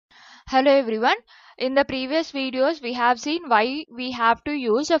Hello everyone. In the previous videos, we have seen why we have to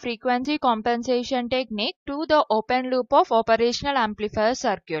use a frequency compensation technique to the open loop of operational amplifier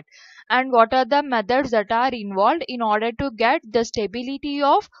circuit and what are the methods that are involved in order to get the stability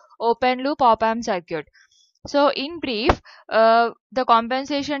of open loop op-amp circuit. So in brief, the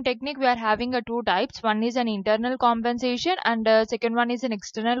compensation technique we are having two types. One is an internal compensation and second one is an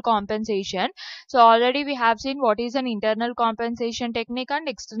external compensation. So already we have seen what is an internal compensation technique and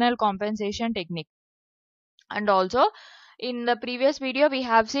external compensation technique. And also in the previous video we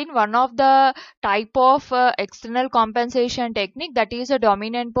have seen one of the type of external compensation technique, that is a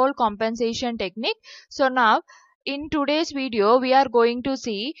dominant pole compensation technique. So now in today's video we are going to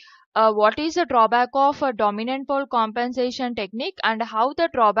see what is the drawback of a dominant pole compensation technique and how the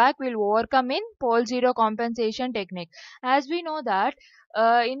drawback will overcome in pole zero compensation technique. As we know that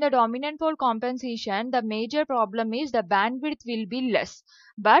in the dominant pole compensation the major problem is the bandwidth will be less,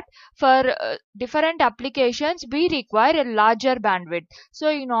 but for different applications we require a larger bandwidth. So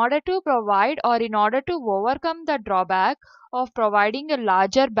in order to provide or in order to overcome the drawback of providing a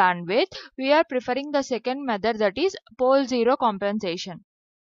larger bandwidth, we are preferring the second method, that is pole zero compensation.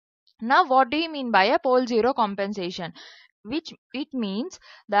 Now what do you mean by a pole zero compensation? Which it means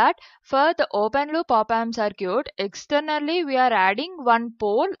that for the open loop op amp circuit, externally we are adding one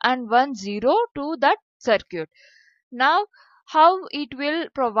pole and one zero to that circuit. Now how it will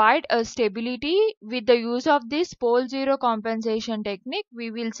provide a stability with the use of this pole zero compensation technique, we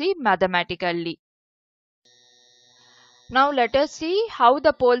will see mathematically. Now let us see how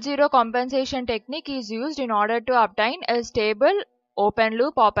the pole zero compensation technique is used in order to obtain a stable open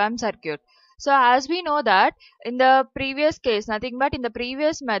loop op amp circuit. So as we know that in the previous case, nothing but in the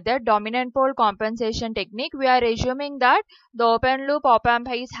previous method, dominant pole compensation technique, we are assuming that the open loop op amp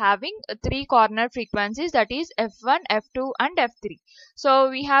is having three corner frequencies, that is F1, F2 and F3. So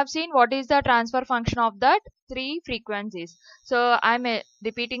we have seen what is the transfer function of that three frequencies. So I am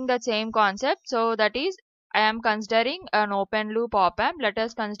repeating the same concept. So that is, I am considering an open loop op amp. Let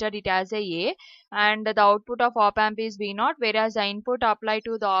us consider it as a and the output of op amp is V0, whereas the input applied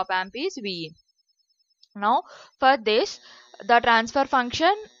to the op amp is V. Now for this, the transfer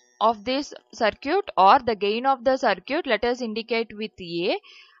function of this circuit or the gain of the circuit, let us indicate with A,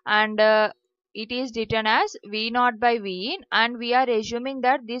 and it is written as V0 by Vin, and we are assuming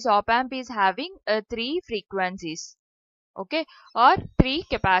that this op amp is having three frequencies. Okay, or three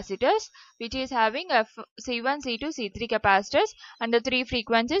capacitors which is having C1, C2, C3 capacitors and the three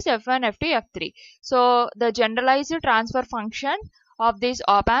frequencies F1, F2, F3. So the generalized transfer function of this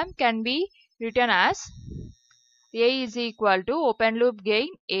op amp can be written as A is equal to open loop gain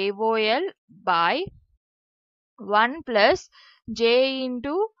AOL by 1 plus J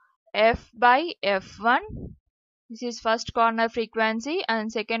into F by F1. This is first corner frequency,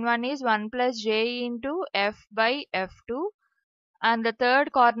 and second one is 1 plus J into F by F2, and the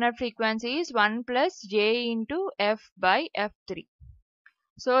third corner frequency is 1 plus J into F by F3.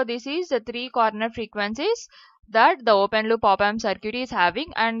 So this is the three corner frequencies that the open loop op amp circuit is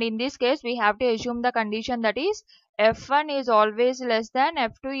having, and in this case we have to assume the condition, that is F1 is always less than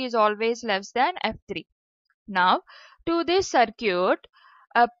F2 is always less than F3. Now to this circuit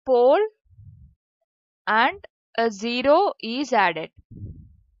a pole and a zero is added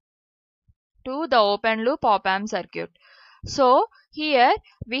to the open loop op amp circuit. So here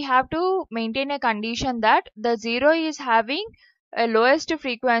we have to maintain a condition that the zero is having a lowest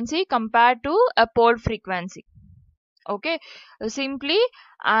frequency compared to a pole frequency. Okay, simply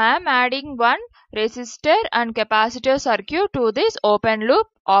I am adding one resistor and capacitor circuit to this open loop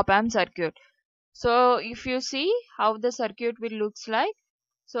op amp circuit. So if you see how the circuit will looks like,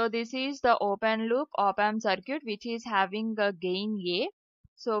 so this is the open loop op amp circuit which is having a gain A,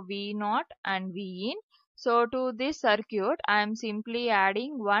 so V0 and Vin. So to this circuit I am simply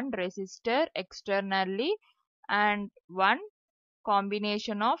adding one resistor externally and one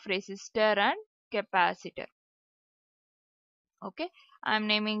combination of resistor and capacitor. Okay, I am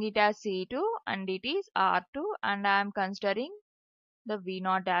naming it as C2 and it is R2, and I am considering the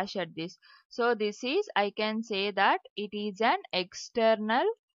V0 dash at this. So this is, I can say that it is an external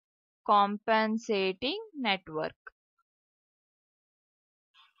compensating network.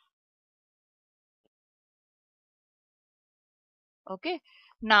 Okay,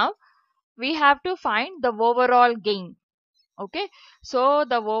 now we have to find the overall gain. Okay, so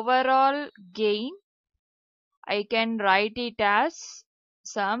the overall gain I can write it as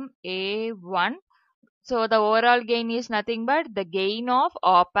some A1. So the overall gain is nothing but the gain of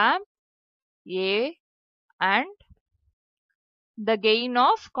op amp A and the gain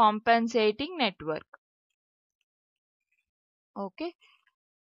of compensating network. Okay,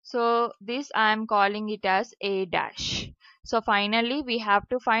 So this I am calling it as A dash. So finally we have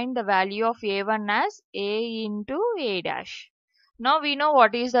to find the value of A1 as A into A dash. Now we know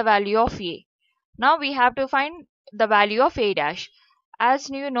what is the value of A. Now we have to find the value of A dash. As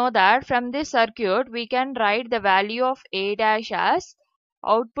you know that from this circuit we can write the value of A dash as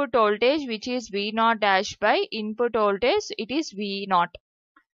output voltage, which is V0 dash by input voltage, it is V0.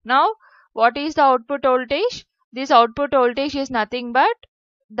 Now what is the output voltage? This output voltage is nothing but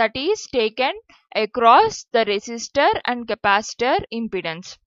that is taken across the resistor and capacitor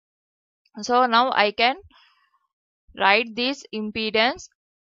impedance. So now I can write this impedance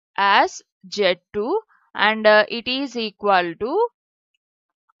as Z2 and it is equal to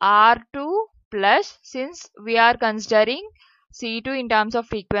R2 plus, since we are considering C2 in terms of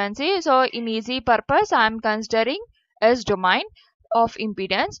frequency, so in easy purpose I am considering S domain of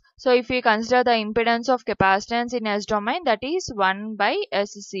impedance. So if we consider the impedance of capacitance in S domain, that is 1 by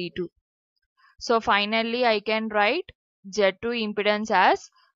SC2. So finally I can write Z2 impedance as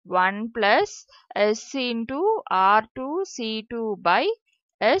 1 plus S into R2 C2 by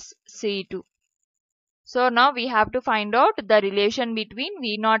SC2. So now we have to find out the relation between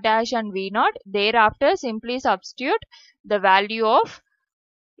V0 dash and V0. Thereafter simply substitute the value of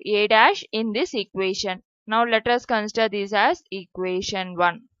A dash in this equation. Now let us consider this as equation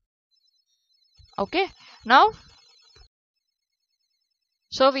 1. Okay. Now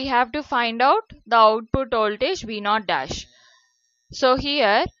so we have to find out the output voltage V0 dash. So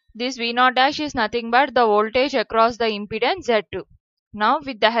here this V0 dash is nothing but the voltage across the impedance Z2. Now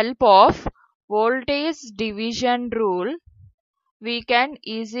with the help of voltage division rule, we can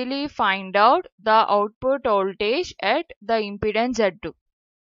easily find out the output voltage at the impedance Z2.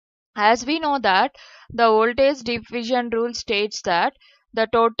 As we know that the voltage division rule states that the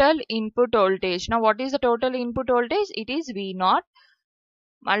total input voltage. Now what is the total input voltage? It is V0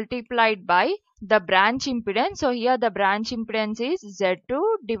 multiplied by the branch impedance. So here the branch impedance is Z2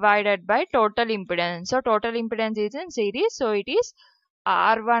 divided by total impedance. So total impedance is in series, so it is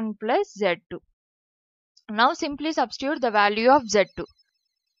R1 plus Z2. Now simply substitute the value of Z2.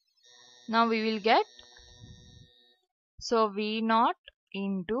 Now we will get, so V0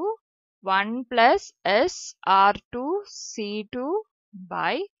 into 1 plus S R2 C2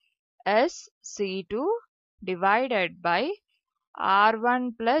 by S C2 divided by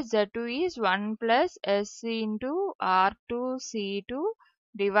R1 plus Z2 is 1 plus S into R2 C2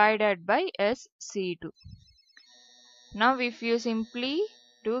 divided by S C2. Now if you simply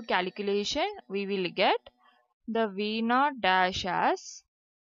do calculation, we will get the V0 dash as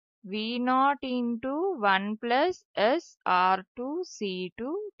V0 into 1 plus S R2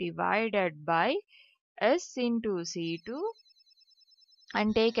 C2 divided by S into C2,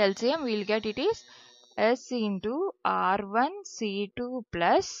 and take LCM, we will get it is S into R1 C2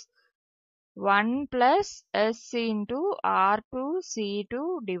 plus 1 plus S into R2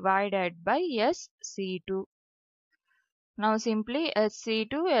 C2 divided by S C2. Now simply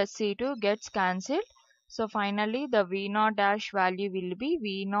SC2 gets cancelled. So finally the V0 dash value will be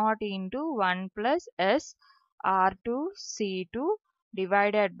V0 into 1 plus S R2 C2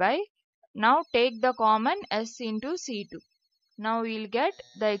 divided by, now take the common S into C2. Now we will get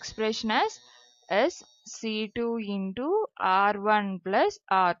the expression as SC2 into R1 plus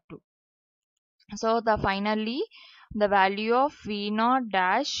R2. So the finally the value of V0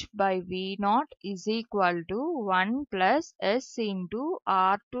 dash by V0 is equal to 1 plus S into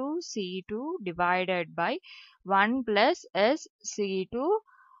R2 C2 divided by 1 plus S C2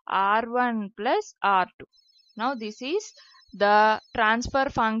 R1 plus R2. Now this is the transfer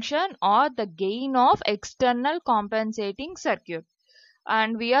function or the gain of external compensating circuit,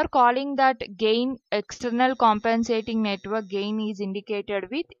 and we are calling that gain external compensating network gain is indicated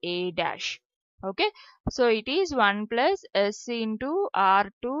with A dash. Okay, so it is 1 plus S into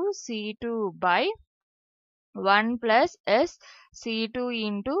R2 C2 by 1 plus S C2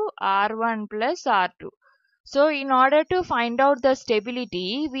 into R1 plus R2. So in order to find out the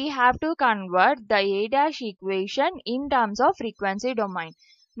stability, we have to convert the A dash equation in terms of frequency domain.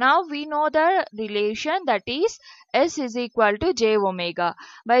 Now we know the relation, that is S is equal to J omega.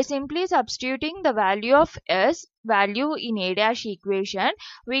 By simply substituting the value of S value in A dash equation,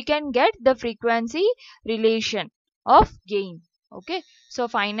 we can get the frequency relation of gain. Okay, so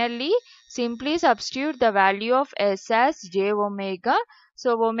finally simply substitute the value of S as J omega.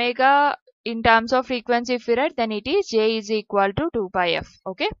 So omega in terms of frequency if we write, then it is J is equal to 2 pi f.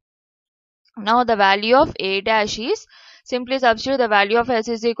 Okay, now the value of A dash is, simply substitute the value of S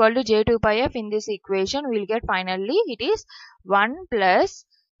is equal to J 2 pi f in this equation. We will get finally it is 1 plus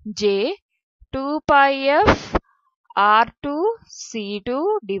J 2 pi f R2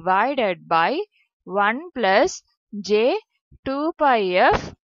 C2 divided by 1 plus J 2 pi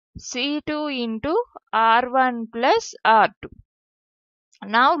F C2 into R1 plus R2.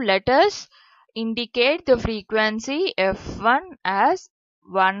 Now let us indicate the frequency F1 as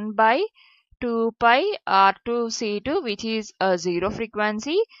 1 by 2 pi R2C2, which is a zero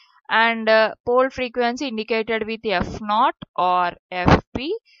frequency, and pole frequency indicated with F0 or Fp,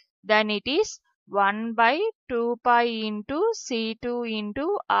 then it is 1 by 2 pi into C2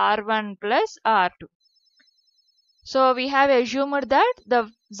 into R1 plus R2. So we have assumed that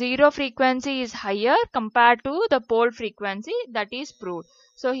the zero frequency is higher compared to the pole frequency, that is proved.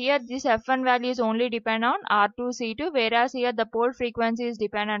 So here this F1 value is only dependent on R2 C2, whereas here the pole frequency is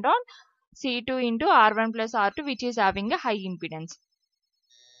dependent on C2 into R1 plus R2, which is having a high impedance.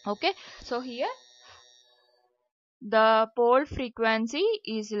 Okay, so here the pole frequency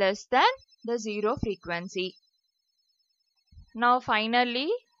is less than the zero frequency. Now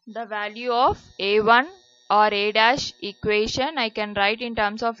finally the value of A1 or A dash equation I can write in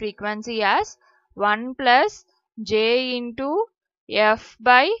terms of frequency as 1 plus J into F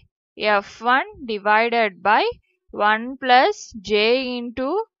by F1 divided by 1 plus J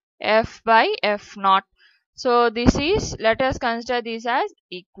into F by F0. So this is, let us consider this as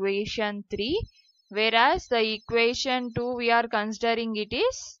equation 3, whereas the equation 2 we are considering it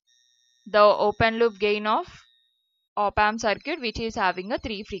is the open loop gain of op-amp circuit, which is having a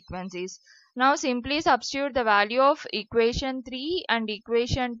 3 frequencies. Now simply substitute the value of equation 3 and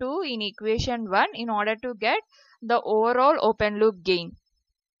equation 2 in equation 1 in order to get the overall open loop gain.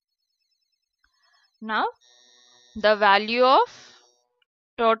 Now the value of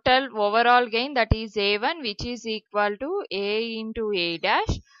total overall gain, that is A1, which is equal to A into A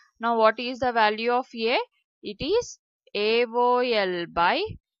dash. Now what is the value of A? It is AOL by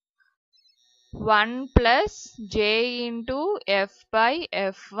 1 plus J into F by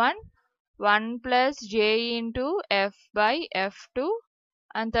F1, 1 plus J into F by F2,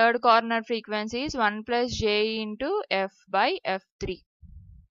 and third corner frequency is 1 plus J into F by F3.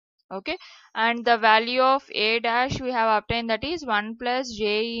 Okay, and the value of A dash we have obtained, that is 1 plus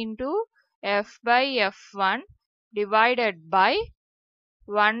J into F by F1 divided by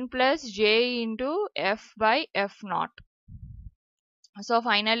 1 plus J into F by F0. So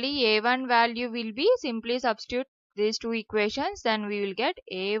finally A1 value will be, simply substitute these two equations, then we will get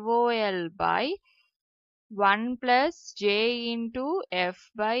AOL by 1 plus J into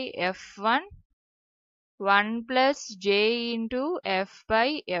F by F1, 1 plus J into F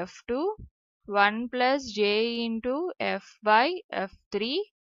by F2, 1 plus J into F by F3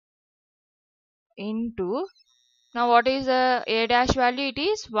 into, now what is the A dash value? It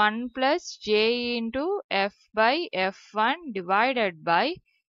is 1 plus J into F by F1 divided by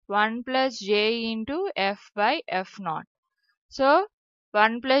 1 plus J into F by F0. So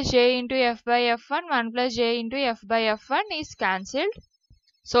 1 plus J into F by F1, 1 plus J into F by F1 is cancelled.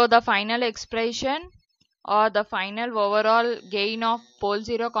 So the final expression or the final overall gain of pole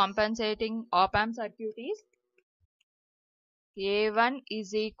zero compensating op-amp circuit is A1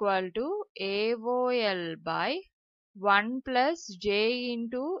 is equal to AOL by 1 plus J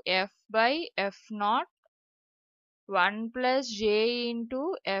into F by F0, 1 plus J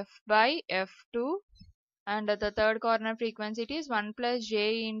into F by F2, and the third corner frequency it is 1 plus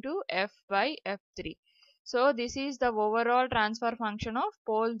J into F by F3. So this is the overall transfer function of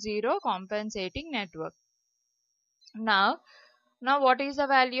pole zero compensating network. Now what is the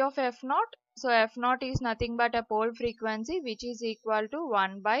value of F0? So F0 is nothing but a pole frequency, which is equal to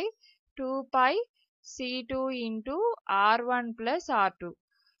 1 by 2 pi C2 into R1 plus R2.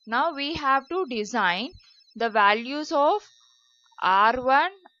 Now we have to design the values of R1,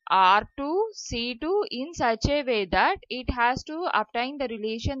 R2, C2 in such a way that it has to obtain the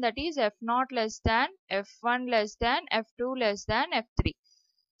relation, that is F0 less than, F1 less than, F2 less than, F3.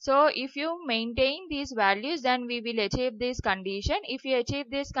 So if you maintain these values, then we will achieve this condition. If we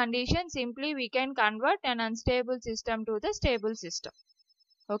achieve this condition, simply we can convert an unstable system to the stable system.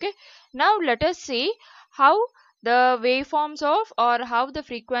 Okay. Now let us see how the waveforms of, or how the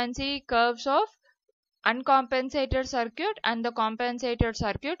frequency curves of uncompensated circuit and the compensated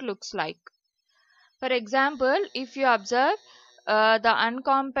circuit looks like. For example, if you observe the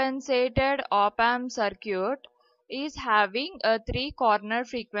uncompensated op-amp circuit is having three corner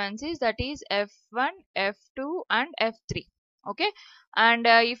frequencies, that is F1, F2 and F3. Okay, and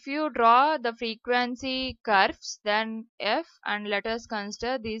if you draw the frequency curves, then F, and let us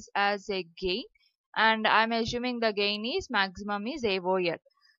consider this as a gain, and I am assuming the gain is maximum is AOL.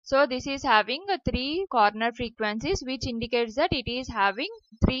 So this is having a three corner frequencies, which indicates that it is having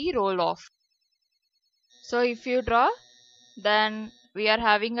three roll off. So if you draw, then we are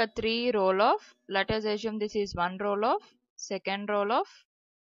having a 3 roll off. Let us assume this is 1 roll off, second roll off,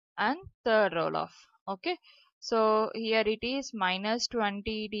 and third roll off. Okay, so here it is minus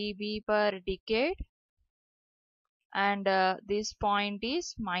 20 dB per decade, and this point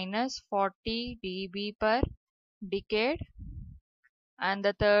is minus 40 dB per decade, and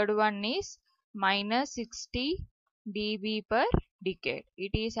the third one is minus 60 dB per decade.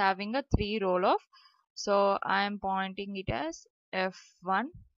 It is having a 3 roll off, so I am pointing it as F1,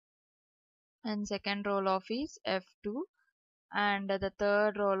 and second roll off is F2, and the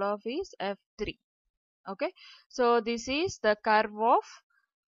third roll off is F3. Okay, so this is the curve of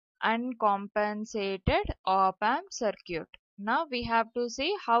uncompensated op-amp circuit. Now we have to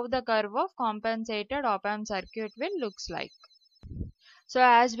see how the curve of compensated op-amp circuit will looks like. So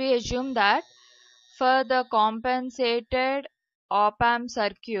as we assume that for the compensated op-amp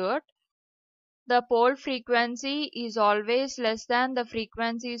circuit, the pole frequency is always less than the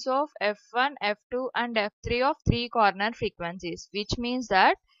frequencies of F1, F2 and F3 of 3 corner frequencies, which means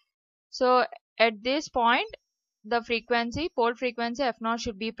that, so at this point the pole frequency F0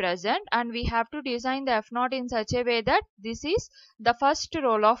 should be present, and we have to design the F0 in such a way that this is the first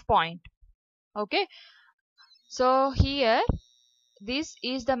roll off point. Okay, so here this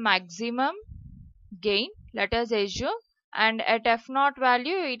is the maximum gain, let us assume, and at F0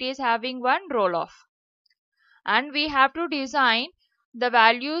 value it is having one roll off, and we have to design the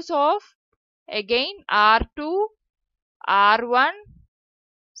values of again R2, R1,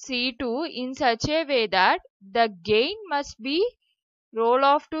 C2 in such a way that the gain must be roll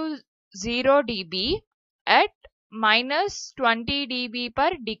off to 0 dB at minus 20 dB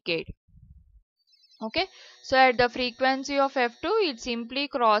per decade. Okay, so at the frequency of F2 it simply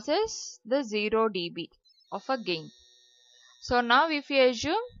crosses the 0 dB of a gain. So now if you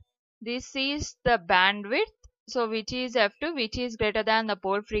assume this is the bandwidth, so which is F2, which is greater than the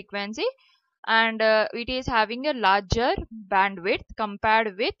pole frequency, and it is having a larger bandwidth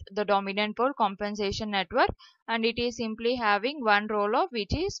compared with the dominant pole compensation network, and it is simply having one roll off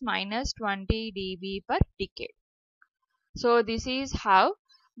which is minus 20 dB per decade. So this is how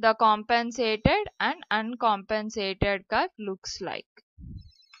the compensated and uncompensated curve looks like.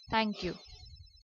 Thank you.